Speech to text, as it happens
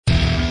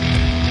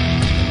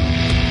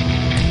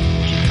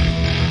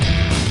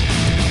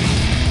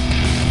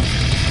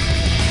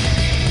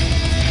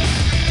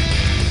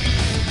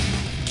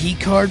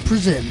Card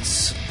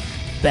presents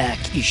Back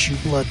Issue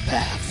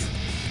Bloodbath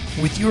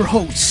with your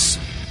hosts,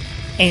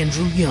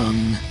 Andrew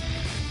Young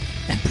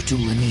and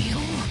Petula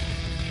Neal.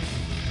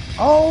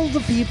 All the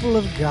people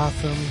of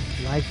Gotham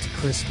liked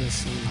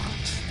Christmas a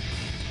lot,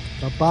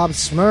 but Bob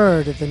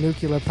Smurd at the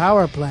nuclear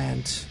power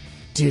plant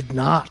did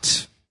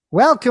not.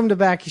 Welcome to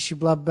Back Issue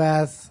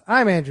Bloodbath.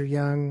 I'm Andrew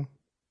Young.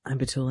 I'm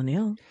Petula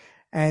Neal.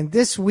 And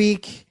this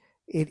week,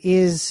 it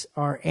is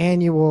our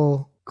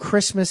annual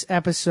Christmas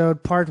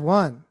episode, part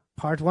one.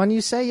 Part one, you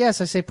say? Yes,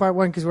 I say part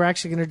one because we're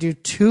actually going to do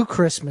 2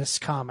 Christmas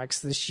comics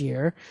this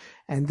year.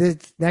 And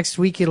next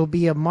week, it'll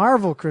be a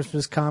Marvel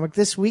Christmas comic.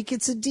 This week,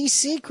 it's a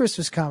DC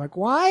Christmas comic.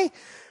 Why?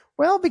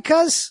 Well,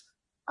 because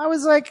I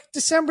was like,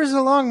 December's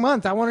a long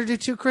month. I want to do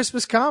 2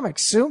 Christmas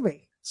comics. Sue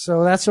me.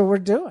 So that's what we're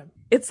doing.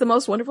 It's the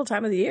most wonderful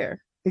time of the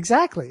year.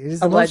 Exactly. It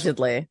is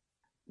allegedly.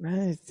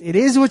 Right. It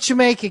is what you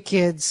make it,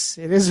 kids.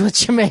 It is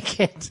what you make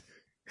it.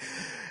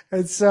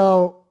 And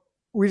so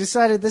we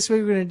decided this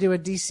week we're going to do a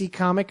DC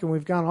comic, and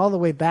we've gone all the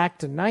way back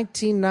to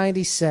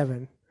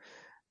 1997.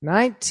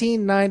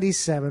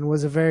 1997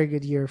 was a very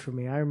good year for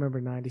me. I remember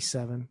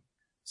 97.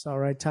 It's all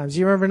right times. Do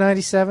you remember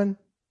 97?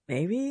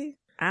 Maybe.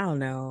 I don't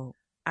know.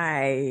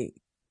 I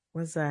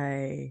was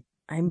an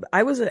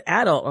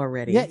adult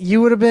already. Yeah,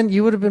 you would have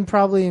been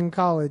probably in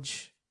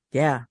college.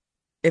 Yeah.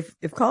 If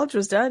college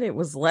was done, it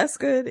was less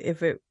good.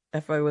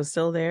 If I was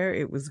still there,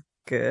 it was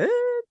good.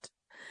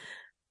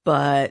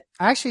 But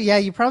actually, yeah,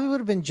 you probably would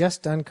have been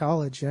just done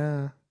college.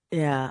 Yeah.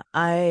 Yeah.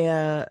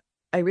 I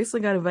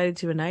recently got invited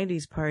to a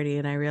 90s party,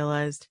 and I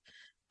realized,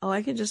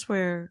 I can just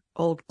wear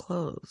old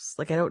clothes.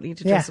 Like, I don't need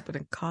to dress up in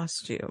a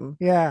costume.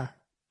 Yeah.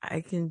 I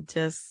can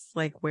just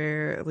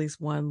wear at least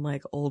one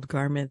old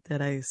garment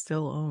that I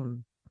still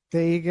own.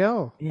 There you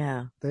go.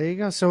 Yeah. There you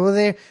go.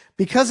 So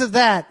because of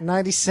that,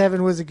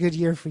 97 was a good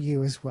year for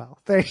you as well.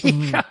 There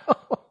you go.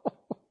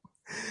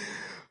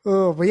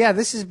 Oh, but yeah,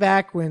 this is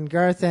back when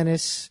Garth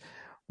Ennis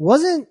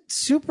wasn't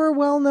super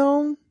well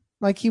known.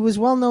 Like, he was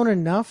well known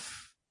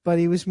enough, but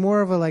he was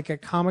more of a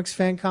comics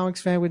fan.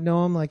 Comics fan would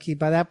know him.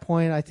 By that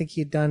point, I think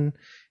he had done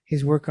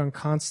his work on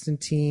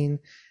Constantine,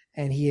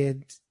 and he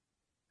had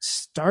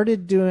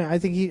started doing, I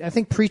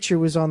think Preacher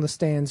was on the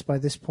stands by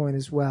this point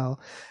as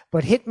well.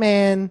 But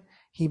Hitman,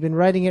 he'd been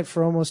writing it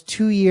for almost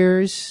 2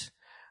 years,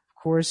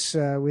 of course,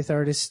 with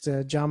artist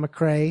John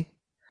McCrae,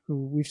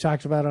 who we've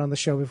talked about on the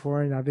show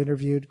before, and I've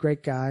interviewed.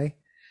 Great guy.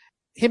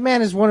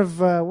 Hitman is one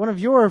of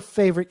your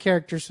favorite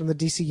characters from the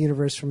DC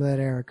universe from that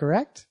era,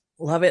 correct?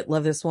 Love it.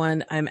 Love this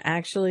one. I'm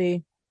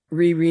actually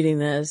rereading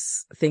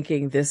this,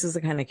 thinking this is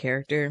the kind of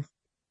character,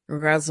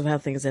 regardless of how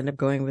things end up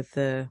going with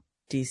the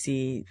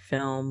DC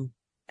film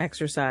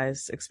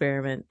exercise,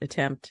 experiment,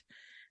 attempt.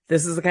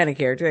 This is the kind of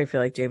character I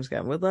feel like James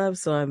Gunn would love.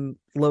 So I'm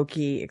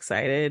low-key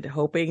excited,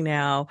 hoping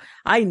now.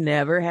 I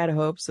never had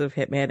hopes of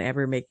Hitman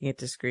ever making it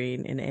to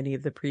screen in any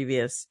of the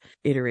previous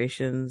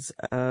iterations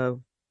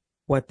of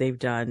what they've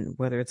done,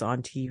 whether it's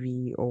on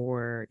TV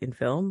or in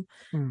film.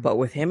 But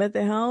with him at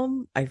the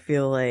helm, I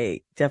feel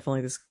like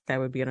definitely this guy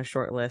would be on a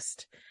short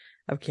list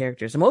of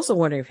characters. I'm also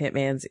wondering if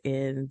Hitman's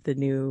in the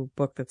new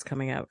book that's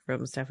coming out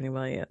from Stephanie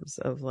Williams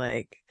of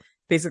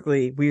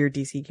basically weird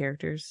DC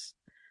characters.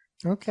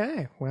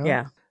 Okay. Well,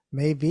 yeah.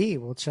 Maybe.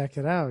 We'll check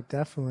it out.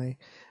 Definitely.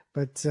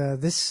 But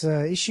this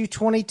issue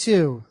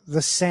 22,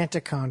 The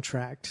Santa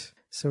Contract.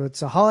 So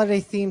it's a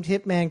holiday-themed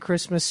Hitman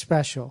Christmas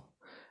special,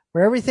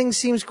 where everything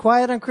seems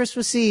quiet on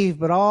Christmas Eve,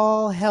 but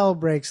all hell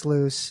breaks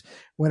loose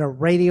when a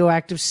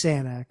radioactive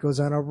Santa goes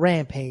on a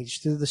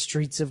rampage through the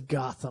streets of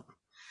Gotham.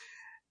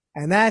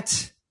 And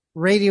that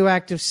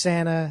radioactive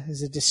Santa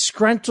is a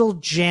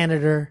disgruntled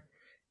janitor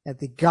at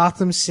the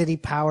Gotham City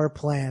power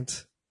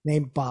plant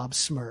named Bob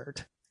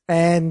Smurd.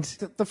 And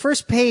the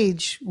first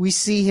page, we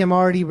see him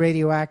already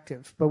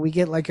radioactive, but we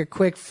get a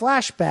quick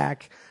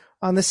flashback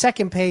on the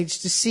second page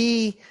to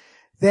see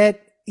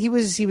that he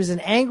was an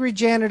angry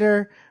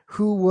janitor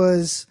who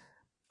was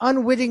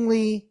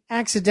unwittingly,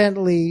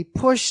 accidentally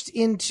pushed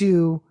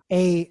into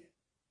a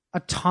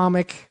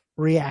atomic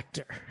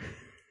reactor.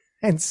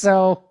 And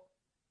so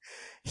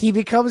he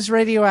becomes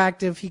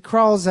radioactive. He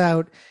crawls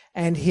out,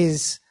 and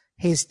his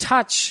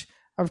touch,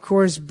 of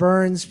course,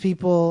 burns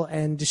people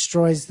and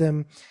destroys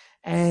them.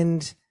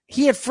 And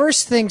he at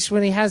first thinks,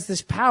 when he has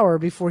this power,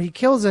 before he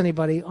kills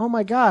anybody, oh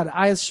my God,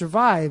 I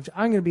survived.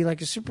 I'm going to be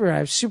like a superhero. I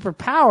have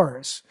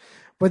superpowers.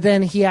 But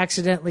then he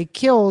accidentally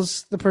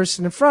kills the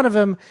person in front of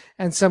him,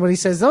 and somebody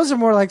says, those are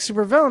more like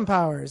supervillain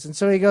powers. And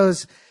so he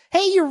goes,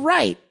 hey, you're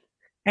right.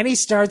 And he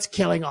starts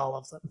killing all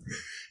of them.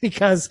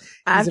 Because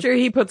after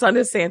he puts on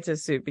his Santa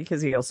suit,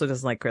 because he also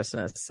doesn't like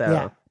Christmas.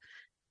 So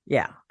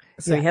yeah.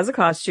 So he has a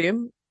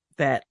costume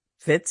that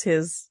fits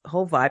his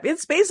whole vibe.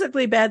 It's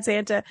basically Bad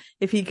Santa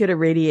if he could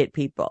irradiate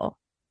people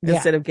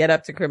instead of get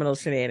up to criminal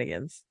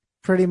shenanigans.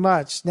 Pretty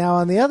much. Now,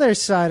 on the other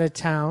side of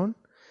town,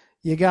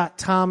 you got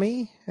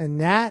Tommy and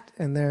Nat,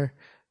 and they're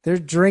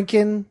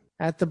drinking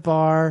at the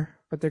bar,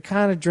 but they're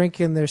kind of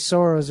drinking their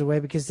sorrows away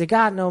because they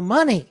got no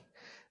money.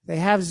 They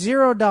have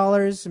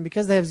 $0, and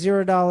because they have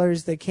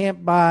 $0, they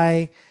can't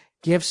buy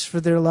gifts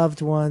for their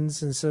loved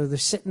ones, and so they're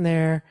sitting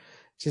there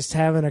just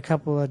having a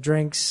couple of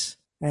drinks.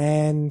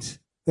 And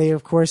they,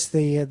 of course,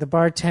 the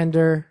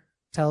bartender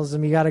tells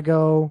them, you got to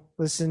go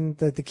listen.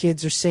 The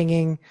kids are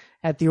singing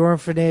at the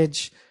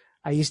orphanage.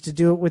 I used to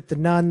do it with the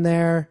nun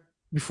there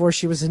before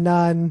she was a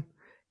nun.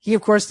 He,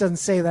 of course, doesn't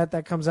say that.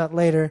 That comes out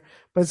later.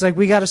 But it's like,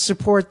 we got to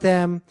support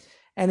them.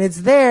 And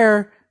it's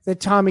there that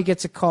Tommy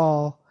gets a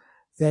call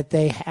that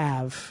they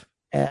have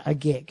a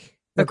gig.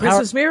 A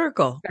Christmas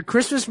miracle. A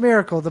Christmas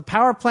miracle. The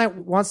power plant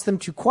wants them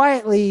to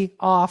quietly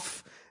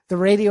off the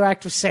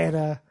radioactive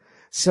Santa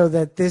so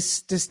that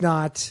this does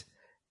not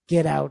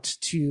get out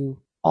to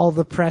all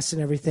the press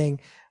and everything.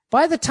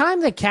 By the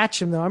time they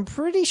catch him, though, I'm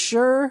pretty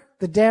sure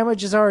the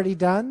damage is already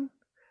done.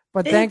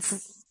 But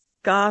it's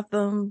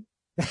Gotham.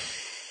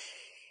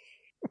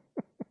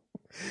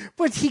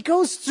 But he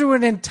goes through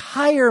an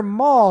entire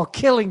mall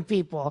killing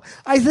people.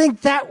 I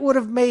think that would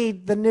have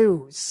made the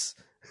news.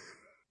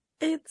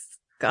 It's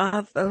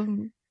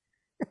Gotham.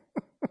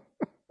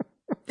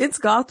 It's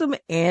Gotham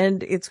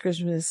and it's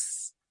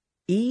Christmas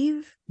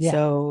Eve. Yeah.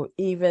 So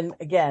even,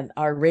 again,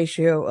 our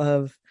ratio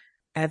of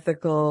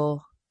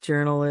ethical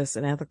journalists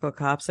and ethical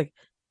cops, like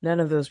none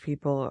of those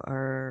people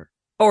are,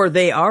 or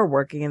they are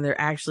working and they're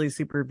actually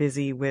super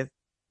busy with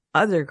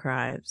other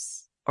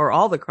crimes or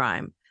all the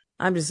crime.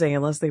 I'm just saying,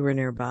 unless they were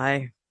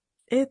nearby,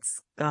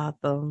 it's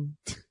Gotham.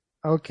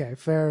 Okay,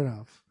 fair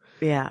enough.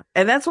 Yeah.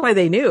 And that's why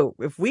they knew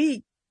if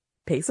we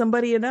pay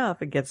somebody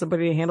enough and get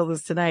somebody to handle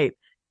this tonight,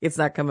 it's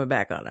not coming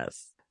back on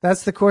us.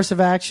 That's the course of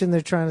action.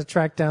 They're trying to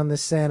track down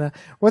this Santa.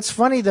 What's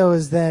funny, though,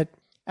 is that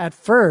at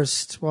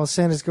first, while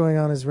Santa's going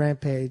on his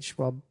rampage,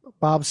 while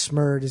Bob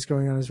Smurd is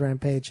going on his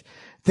rampage,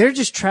 they're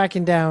just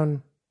tracking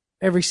down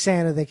every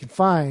Santa they can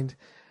find.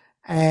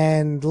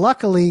 And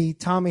luckily,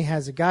 Tommy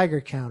has a Geiger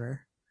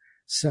counter.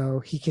 So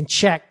he can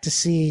check to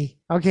see,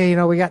 okay,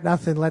 we got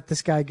nothing, let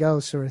this guy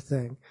go, sort of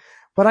thing.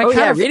 But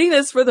reading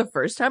this for the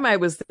first time, I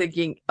was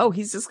thinking,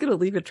 he's just going to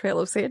leave a trail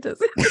of Santas.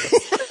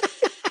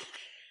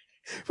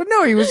 But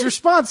no, he was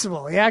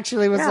responsible. He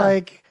actually was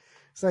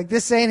it's like,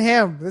 this ain't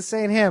him.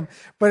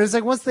 But it's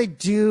like, once they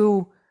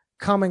do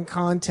come in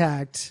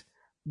contact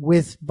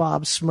with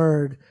Bob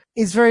Smurd,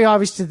 it's very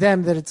obvious to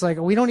them that it's like,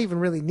 we don't even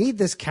really need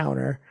this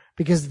counter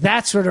because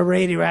that's what a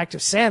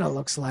radioactive Santa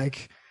looks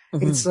like.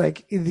 Mm-hmm. It's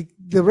like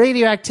the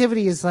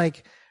radioactivity is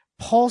like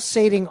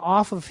pulsating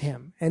off of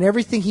him and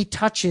everything he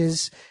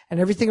touches and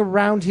everything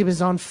around him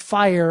is on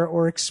fire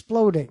or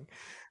exploding.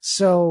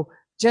 So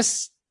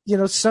just,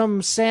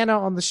 some Santa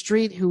on the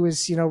street who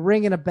is,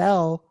 ringing a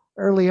bell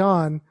early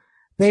on,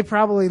 they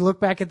probably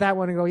look back at that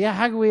one and go, yeah,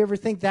 how could we ever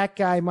think that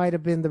guy might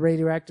have been the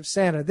radioactive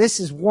Santa?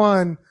 This is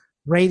one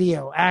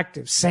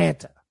radioactive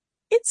Santa.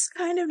 It's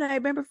kind of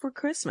Nightmare Before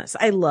Christmas.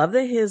 I love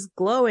that his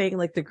glowing,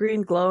 like the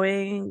green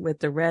glowing with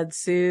the red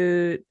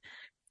suit.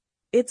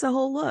 It's a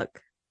whole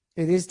look.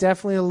 It is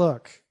definitely a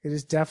look.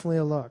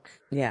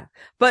 Yeah.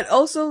 But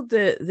also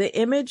the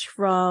image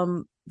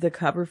from the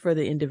cover for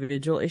the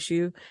individual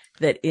issue,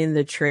 that in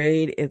the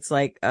trade, it's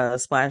like a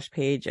splash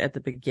page at the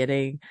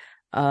beginning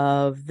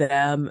of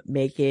them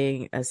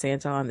making a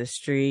Santa on the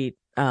street.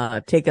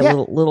 Take a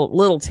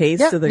little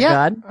taste of the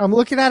gun. I'm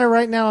looking at it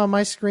right now on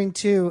my screen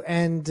too.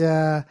 And,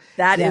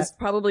 that is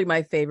probably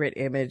my favorite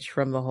image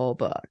from the whole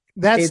book.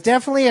 It's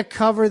definitely a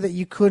cover that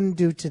you couldn't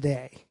do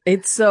today.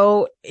 It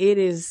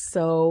is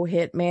so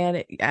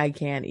Hitman. I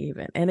can't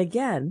even. And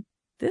again,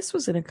 this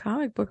was in a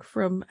comic book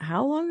from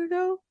how long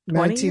ago?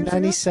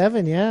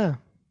 1997. Yeah.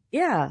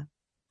 Yeah.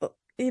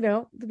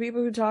 The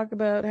people who talk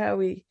about how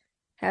we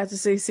have to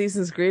say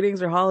season's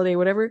greetings or holiday,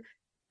 whatever,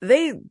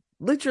 they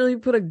literally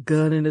put a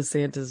gun into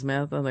Santa's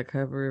mouth on the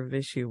cover of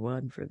issue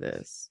 1 for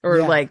this. Or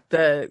like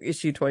the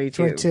issue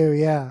 22. 22,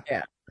 yeah.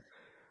 Yeah.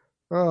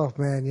 Oh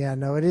man, yeah,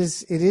 no, it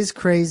is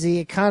crazy.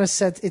 It kind of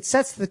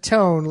sets the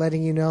tone,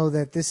 letting you know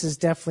that this is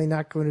definitely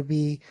not going to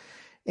be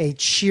a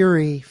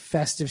cheery,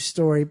 festive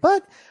story.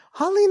 But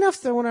oddly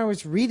enough, though, when I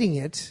was reading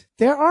it,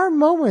 there are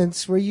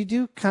moments where you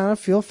do kind of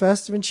feel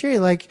festive and cheery.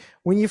 Like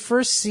when you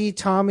first see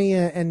Tommy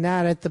and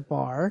Nat at the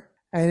bar.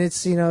 And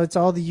it's, it's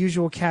all the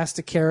usual cast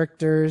of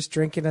characters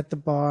drinking at the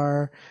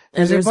bar.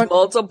 There's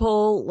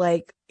multiple,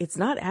 it's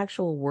not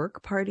actual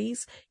work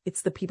parties.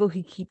 It's the people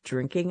who keep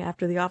drinking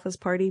after the office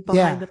party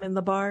behind them in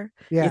the bar.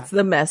 Yeah. It's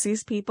the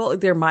messiest people.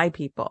 They're my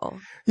people.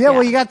 Yeah.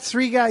 Well, you got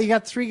three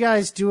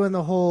guys doing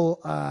the whole,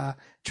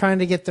 trying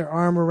to get their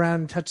arm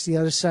around and touch the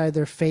other side of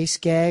their face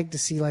gag to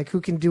see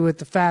who can do it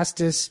the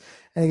fastest.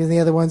 And the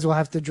other ones will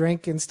have to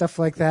drink and stuff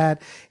like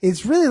that.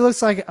 It really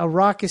looks like a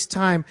raucous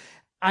time.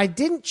 I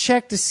didn't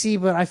check to see,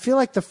 but I feel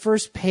like the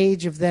first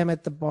page of them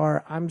at the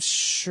bar, I'm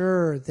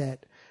sure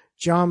that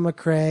John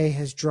McCrae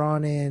has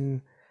drawn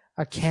in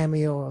a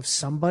cameo of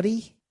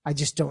somebody. I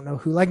just don't know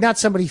who. Not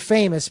somebody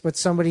famous, but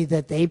somebody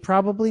that they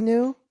probably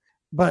knew.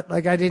 But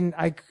I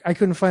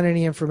couldn't find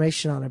any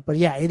information on it. But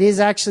yeah, it is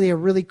actually a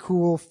really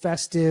cool,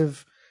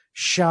 festive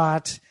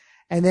shot.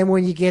 And then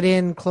when you get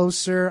in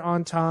closer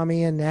on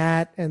Tommy and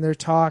Nat and they're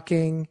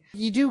talking,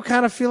 you do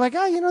kind of feel like,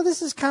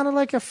 this is kind of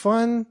like a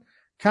fun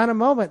kind of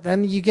moment.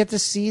 Then you get to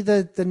see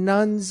the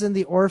nuns and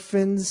the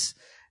orphans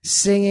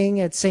singing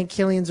at St.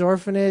 Killian's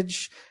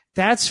orphanage.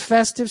 That's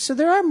festive. So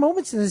there are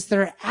moments in this that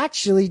are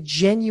actually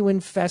genuine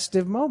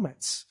festive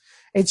moments.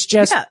 It's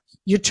just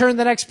you turn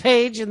the next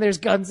page and there's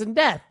guns and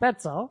death.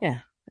 That's all. Yeah.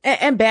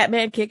 And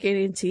Batman kicking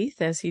in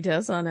teeth as he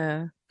does on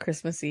a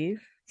Christmas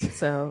Eve.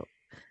 So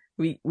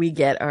we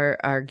get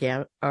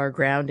our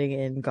grounding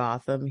in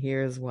Gotham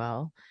here as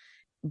well.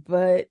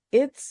 But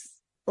it's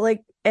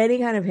like any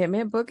kind of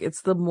Hitman book,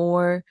 it's the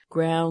more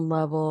ground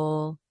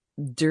level,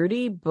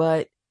 dirty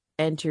but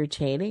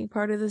entertaining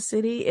part of the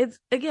city.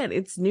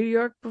 It's New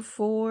York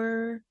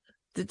before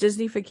the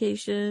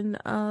Disneyfication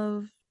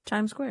of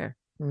Times Square.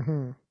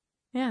 Mm-hmm.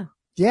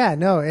 Yeah,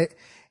 no,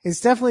 it's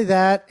definitely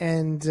that.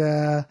 And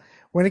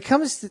when it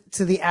comes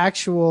to the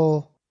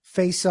actual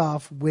face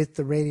off with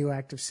the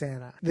radioactive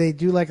Santa, they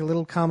do like a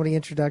little comedy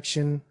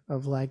introduction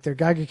of like their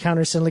Geiger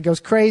counter suddenly goes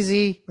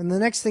crazy, and the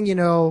next thing you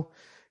know,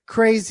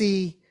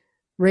 crazy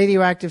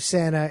radioactive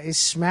Santa is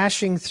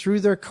smashing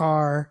through their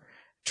car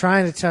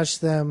trying to touch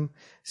them.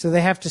 So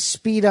they have to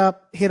speed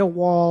up, hit a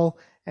wall,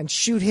 and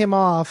shoot him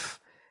off.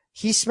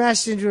 He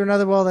smashed into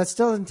another wall. That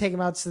still doesn't take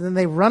him out. So then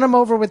they run him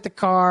over with the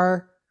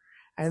car,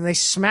 and they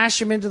smash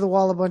him into the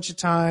wall a bunch of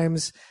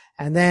times,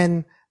 and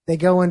then they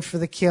go in for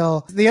the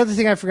kill. The other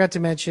thing I forgot to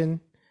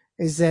mention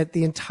is that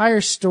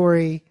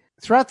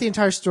throughout the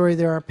entire story,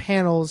 there are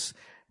panels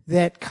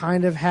that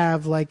kind of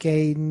have like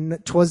a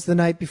 "'Twas the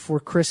Night Before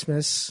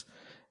Christmas"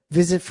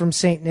 visit from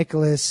St.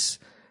 Nicholas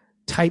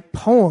type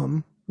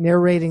poem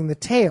narrating the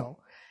tale.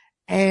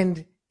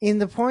 And in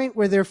the point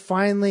where they're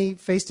finally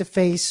face to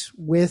face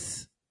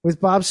with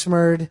Bob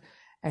Smurd,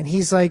 and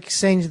he's like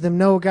saying to them,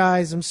 "No,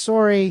 guys, I'm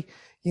sorry.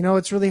 You know,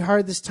 it's really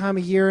hard this time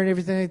of year and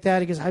everything like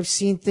that." He goes, "I've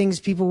seen things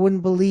people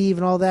wouldn't believe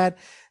and all that."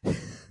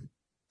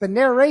 The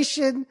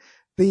narration,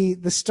 the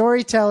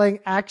storytelling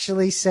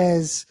actually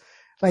says,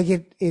 like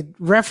it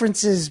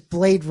references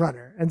Blade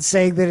Runner and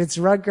saying that it's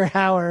Rutger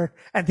Hauer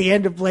at the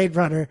end of Blade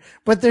Runner,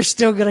 but they're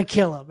still going to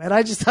kill him. And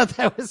I just thought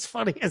that was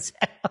funny as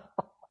hell.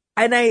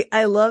 And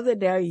I love that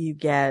now you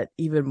get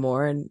even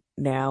more, and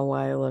now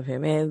why I love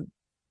him. And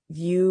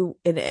you,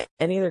 in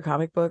any other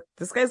comic book,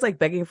 this guy's like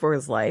begging for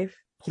his life,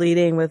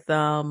 pleading with,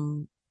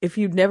 if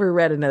you've never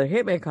read another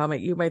Hitman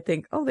comic, you might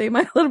think, oh, they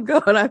might let him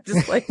go. And I'm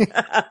just like,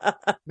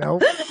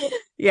 Nope.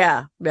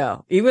 Yeah,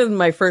 no. Even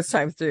my first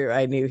time through,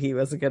 I knew he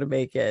wasn't going to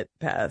make it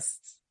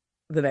past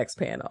the next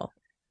panel.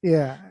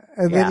 Yeah.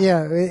 And then,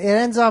 it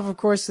ends off, of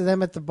course, to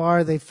them at the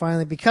bar. They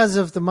finally, because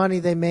of the money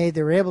they made,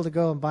 they were able to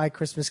go and buy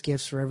Christmas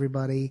gifts for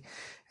everybody.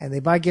 And they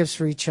buy gifts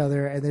for each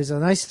other. And there's a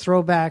nice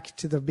throwback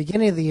to the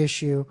beginning of the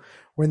issue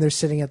when they're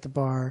sitting at the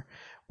bar,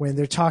 when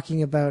they're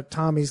talking about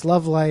Tommy's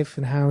love life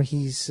and how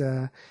he's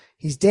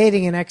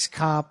dating an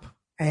ex-cop.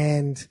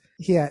 And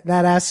Nat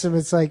asks him,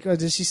 it's like, "Oh,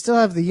 does she still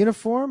have the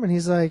uniform?" And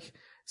he's like,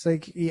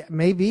 "Yeah,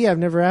 maybe. I've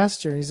never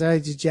asked her." And he's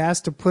like, "Did you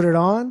ask to put it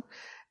on?"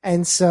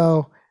 And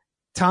so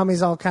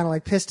Tommy's all kind of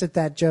like pissed at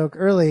that joke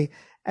early.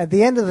 At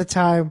the end of the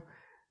time,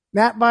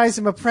 Nat buys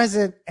him a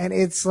present, and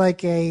it's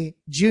like a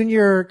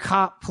junior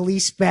cop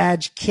police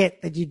badge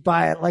kit that you'd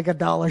buy at like a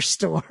dollar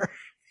store.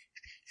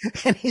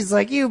 And he's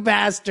like, "You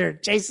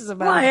bastard," chases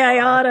him out. Why I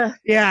oughta.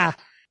 Yeah.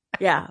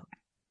 Yeah.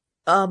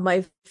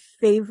 My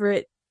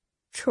favorite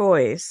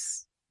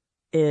choice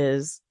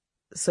is,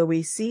 so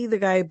we see the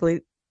guy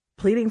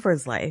pleading for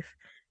his life.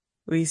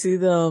 We see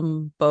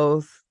them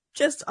both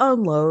just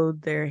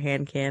unload their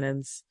hand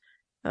cannons.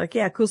 Like,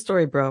 yeah, cool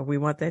story, bro. We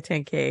want that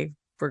 10K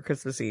for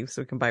Christmas Eve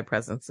so we can buy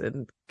presents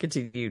and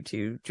continue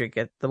to drink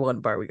at the one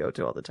bar we go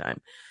to all the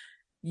time.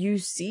 You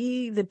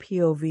see the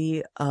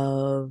POV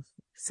of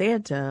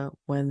Santa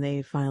when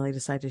they finally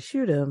decide to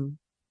shoot him.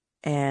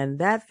 And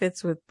that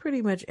fits with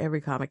pretty much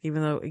every comic,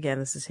 even though, again,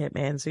 this is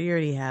Hitman, so you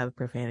already have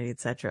profanity,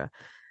 etc.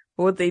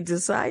 But what they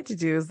decide to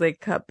do is they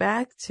cut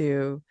back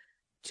to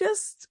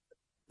just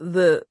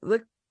the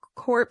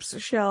corpse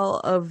shell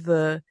of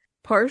the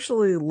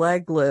partially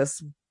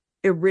legless,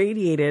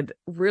 irradiated,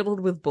 riddled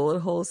with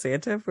bullet hole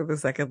Santa for the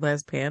second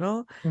last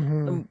panel.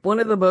 Mm-hmm. One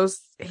of the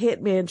most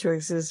Hitman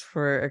choices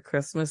for a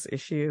Christmas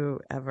issue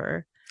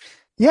ever.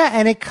 Yeah,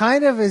 and it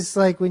kind of is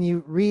like when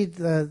you read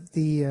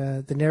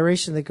the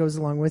narration that goes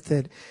along with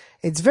it,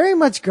 it's very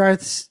much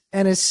Garth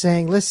Ennis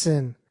saying,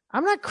 "Listen,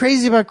 I'm not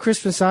crazy about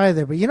Christmas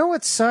either, but you know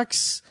what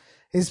sucks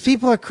is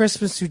people at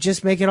Christmas who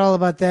just make it all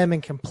about them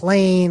and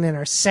complain and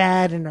are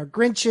sad and are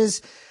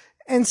Grinches."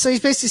 And so he's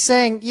basically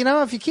saying, you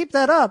know, if you keep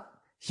that up,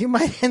 you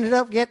might end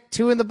up get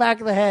 2 in the back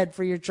of the head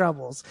for your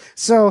troubles.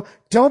 So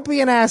don't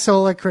be an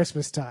asshole at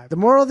Christmas time. The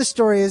moral of the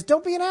story is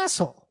don't be an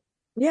asshole.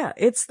 Yeah,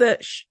 it's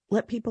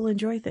let people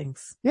enjoy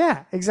things.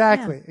 Yeah,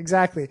 exactly. Yeah.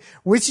 Exactly.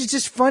 Which is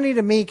just funny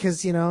to me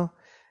because, you know,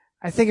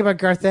 I think about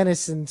Garth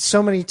Ennis and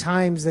so many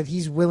times that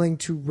he's willing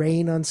to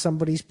rain on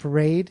somebody's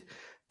parade.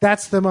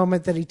 That's the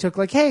moment that he took,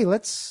 like, hey,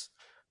 let's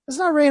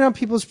not rain on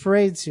people's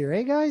parades here.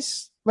 Hey,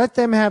 guys, let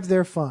them have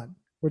their fun,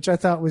 which I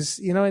thought was,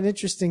 you know, an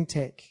interesting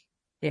take.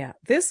 Yeah,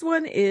 this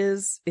one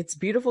it's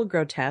beautiful,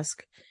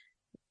 grotesque.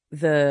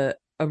 The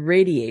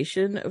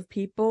irradiation of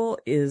people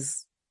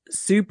is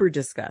super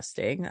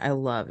disgusting. I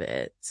love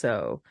it.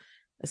 So,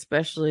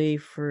 especially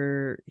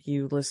for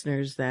you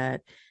listeners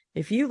that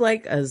if you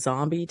like a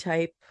zombie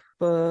type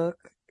book,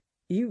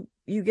 you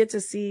get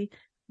to see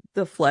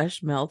the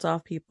flesh melt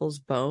off people's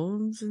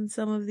bones in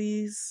some of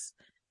these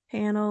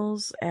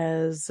panels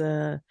as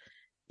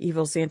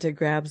evil Santa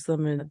grabs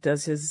them and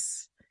does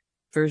his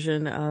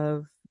version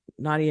of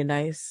naughty and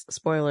nice.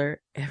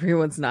 Spoiler,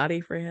 everyone's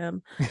naughty for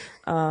him.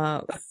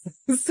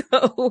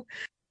 So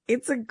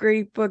it's a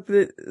great book.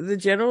 The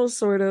general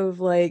sort of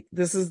like,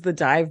 this is the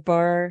dive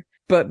bar,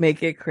 but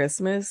make it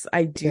Christmas.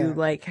 I do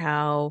like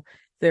how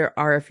there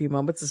are a few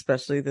moments,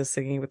 especially the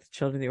singing with the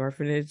children in the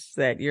orphanage,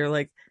 that you're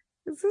like,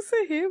 is this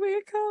a Hitman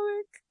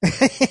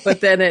comic? But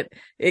then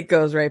it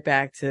goes right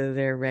back to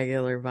their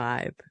regular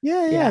vibe.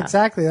 Yeah,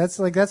 exactly. That's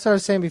what I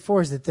was saying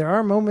before, is that there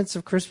are moments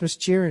of Christmas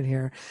cheer in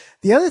here.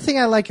 The other thing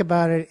I like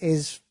about it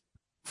is,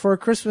 for a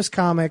Christmas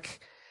comic,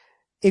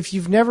 if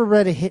you've never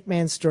read a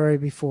Hitman story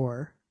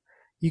before,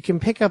 you can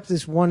pick up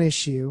this one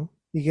issue.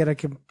 You get a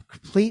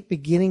complete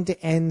beginning to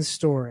end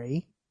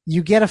story.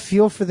 You get a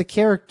feel for the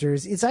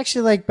characters. It's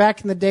actually like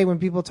back in the day when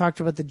people talked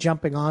about the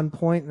jumping on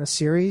point in a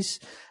series,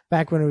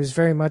 back when it was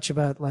very much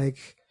about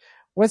like,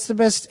 what's the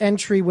best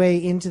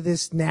entryway into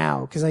this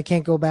now? Because I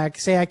can't go back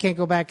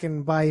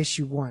and buy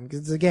issue 1.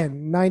 Because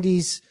again,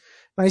 90s,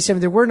 97,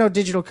 there were no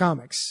digital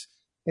comics.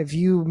 If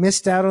you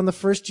missed out on the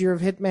first year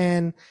of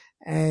Hitman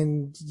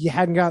and you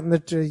hadn't gotten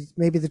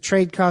maybe the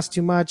trade cost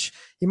too much,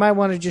 you might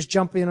want to just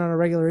jump in on a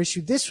regular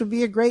issue. This would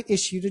be a great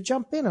issue to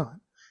jump in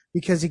on,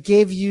 because it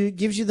gives you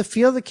the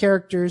feel of the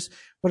characters,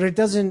 but it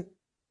doesn't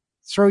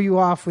throw you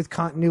off with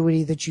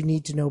continuity that you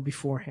need to know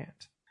beforehand.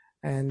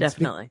 And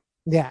definitely.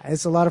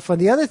 It's a lot of fun.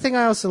 The other thing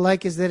I also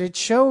like is that it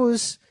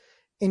shows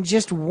in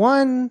just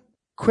one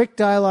quick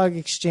dialogue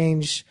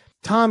exchange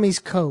Tommy's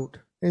code.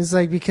 It's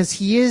like, because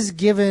he is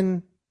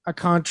given a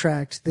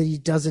contract that he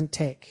doesn't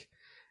take,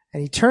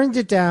 and he turned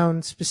it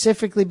down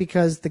specifically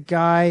because the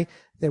guy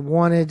that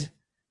wanted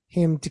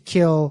him to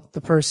kill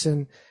the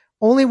person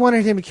only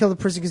wanted him to kill the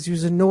person because he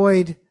was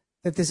annoyed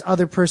that this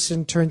other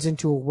person turns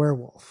into a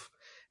werewolf.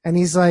 And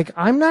he's like,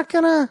 I'm not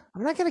gonna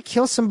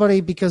kill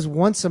somebody because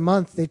once a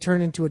month they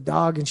turn into a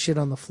dog and shit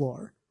on the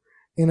floor.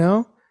 You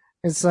know?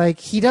 It's like,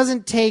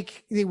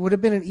 it would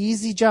have been an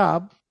easy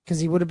job because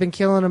he would have been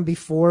killing him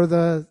before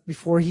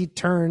he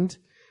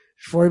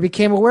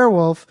became a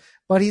werewolf.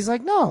 But he's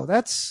like, no,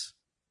 that's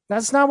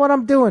not what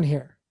I'm doing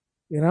here.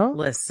 You know?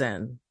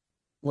 Listen,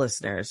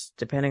 listeners,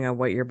 depending on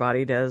what your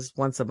body does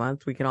once a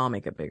month, we can all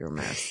make a bigger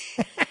mess.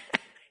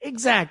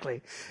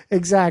 Exactly.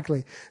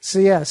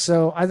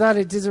 So I thought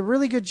it did a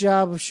really good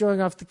job of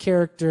showing off the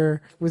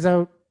character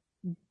without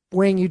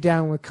weighing you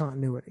down with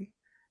continuity.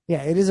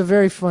 Yeah, it is a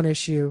very fun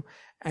issue.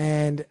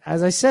 And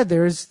as I said,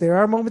 there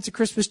are moments of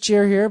Christmas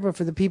cheer here, but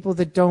for the people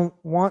that don't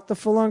want the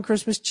full on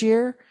Christmas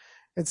cheer,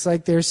 it's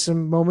like there's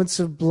some moments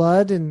of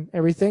blood and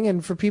everything.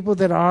 And for people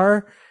that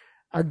are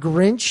a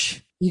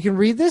Grinch, you can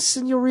read this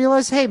and you'll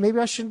realize, hey, maybe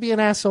I shouldn't be an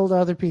asshole to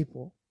other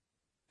people.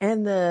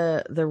 And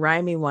the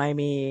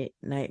rhymey-wimey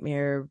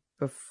Nightmare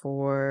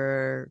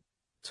Before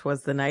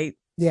 'Twas the Night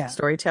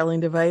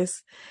storytelling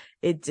device,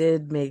 it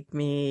did make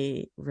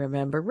me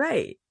remember,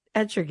 right,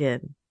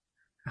 Etrigan.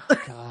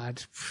 Oh,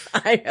 God.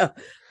 I know.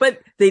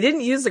 But they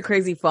didn't use the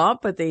crazy font,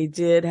 but they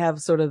did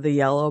have sort of the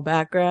yellow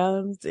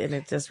background. And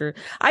it just,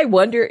 I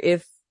wonder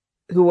if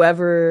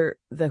whoever's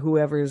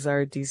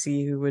our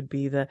DC, who would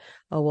be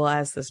we'll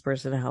ask this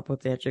person to help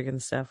with the Etrigan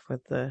stuff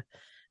with the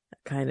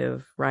kind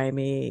of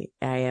rhymey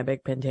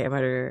iambic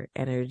pentameter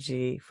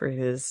energy for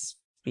his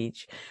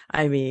speech.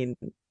 I mean,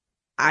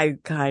 I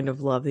kind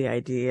of love the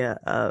idea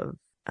of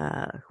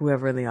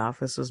whoever in the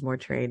office was more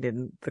trained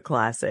in the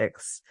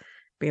classics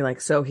being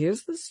like, so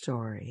here's the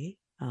story.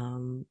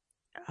 We've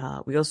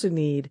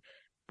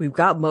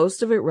got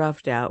most of it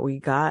roughed out.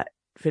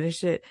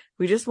 Finished it.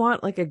 We just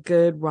want like a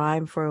good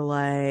rhyme for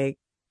like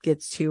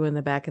gets 2 in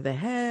the back of the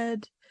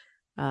head.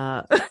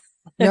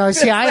 No,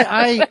 see,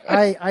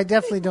 I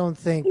definitely don't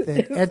think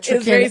that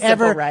Etrigan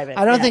ever.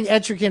 I don't think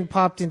Etrigan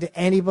popped into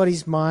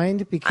anybody's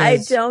mind because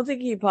I don't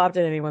think he popped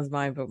in anyone's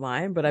mind but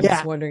mine. But I'm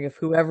just wondering if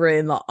whoever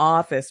in the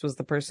office was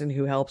the person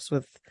who helps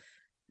with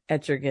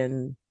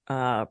Etrigan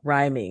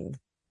rhyming.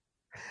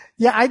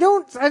 Yeah, I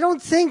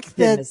don't think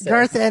that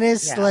Garth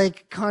Ennis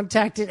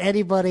contacted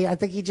anybody. I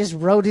think he just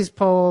wrote his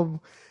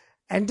poem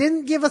and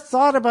didn't give a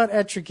thought about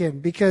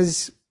Etrigan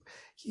because,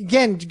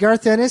 again,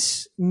 Garth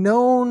Ennis,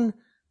 known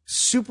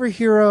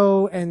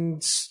superhero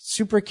and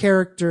super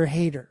character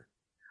hater.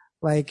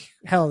 Like,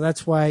 hell,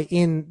 that's why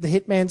in the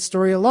Hitman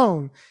story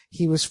alone,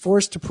 he was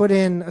forced to put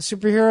in a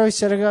superhero. He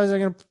said, guys, I'm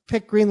going to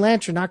pick Green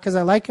Lantern, not because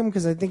I like him,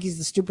 because I think he's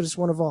the stupidest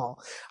one of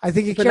all. I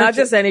think not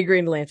just any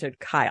Green Lantern,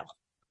 Kyle.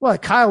 Well,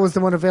 Kyle was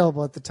the one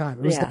available at the time.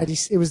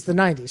 It was the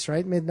 90s,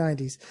 right?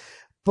 Mid-90s.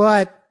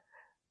 But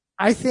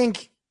I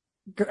think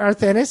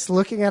Garth Ennis,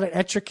 looking at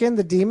Etrigan,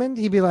 the demon,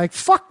 he'd be like,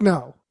 fuck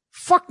no,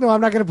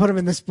 I'm not going to put him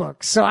in this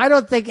book. So I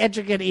don't think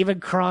Etrigan even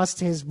crossed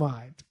his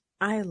mind.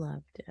 I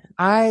loved it.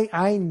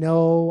 I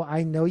know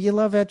you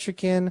love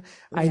Etrigan.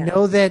 Yeah. I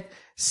know that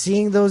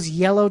seeing those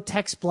yellow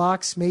text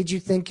blocks made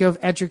you think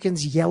of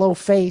Etrigan's yellow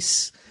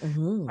face.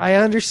 Mm-hmm. I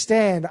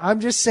understand.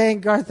 I'm just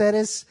saying Garth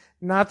Ennis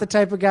not the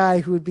type of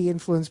guy who would be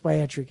influenced by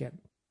Etrigan.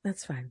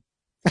 That's fine.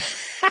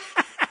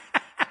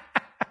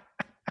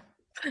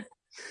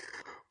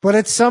 But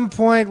at some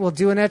point, we'll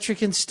do an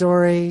Etrigan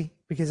story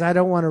because I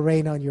don't want to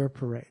rain on your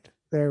parade.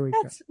 There we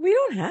go. We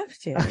don't have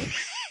to.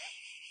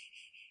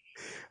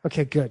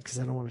 Okay, good, because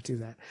I don't want to do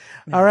that.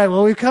 No. All right,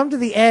 well, we've come to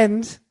the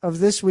end of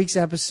this week's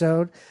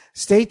episode.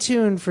 Stay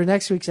tuned for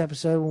next week's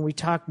episode when we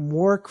talk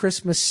more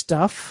Christmas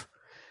stuff,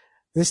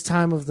 this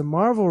time of the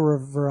Marvel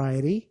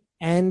variety,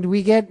 and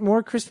we get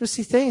more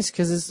Christmassy things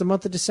because it's the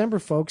month of December,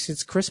 folks.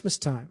 It's Christmas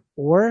time,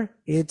 or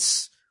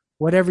it's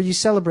whatever you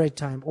celebrate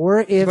time,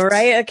 or if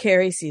Mariah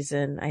Carey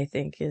season, I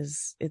think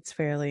it's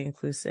fairly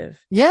inclusive.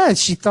 Yeah,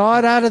 she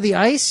thawed out of the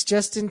ice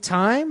just in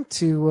time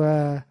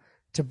to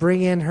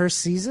bring in her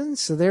season.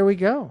 So there we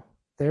go.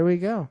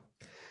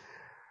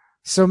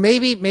 So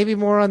maybe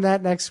more on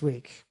that next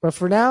week. But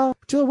for now,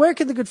 Tula, where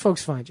can the good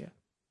folks find you?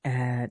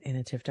 At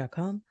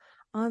inatif.com,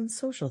 on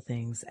social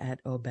things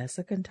at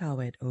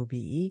Obesacantawit,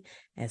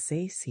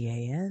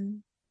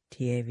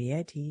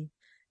 OBESACANTAVIT,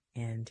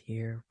 and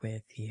here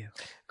with you.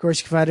 Of course,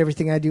 you can find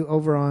everything I do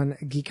over on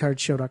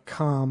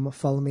geekhardshow.com.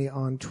 Follow me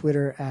on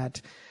Twitter at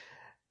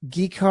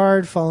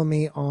Geekhard. Follow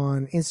me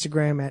on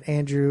Instagram at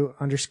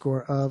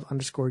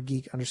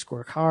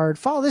Andrew_of_geek_hard.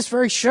 Follow this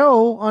very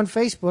show on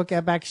Facebook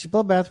at Back Issue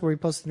Bloodbath, where we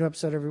post a new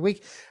episode every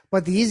week.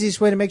 But the easiest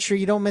way to make sure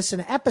you don't miss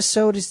an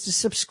episode is to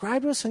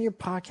subscribe to us on your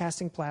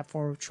podcasting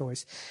platform of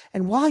choice.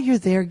 And while you're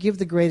there, give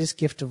the greatest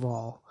gift of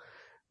all.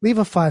 Leave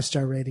a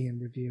 5-star rating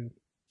and review.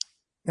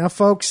 Now,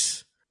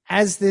 folks,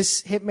 as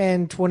this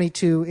Hitman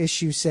 22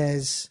 issue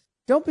says,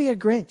 don't be a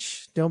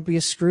Grinch. Don't be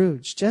a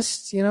Scrooge.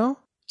 Just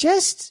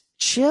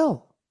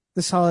chill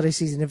this holiday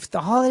season. If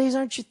the holidays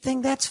aren't your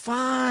thing, that's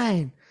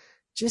fine.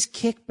 Just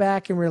kick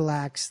back and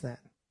relax then.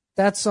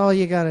 That's all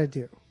you gotta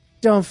do.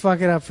 Don't fuck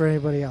it up for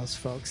anybody else,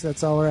 folks.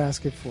 That's all we're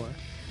asking for.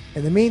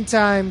 In the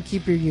meantime,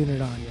 keep your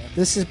unit on you.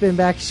 This has been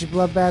Back Issue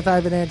Bloodbath.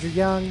 I've been Andrew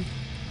Young.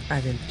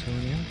 I've been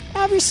Petunia.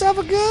 Have yourself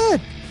a good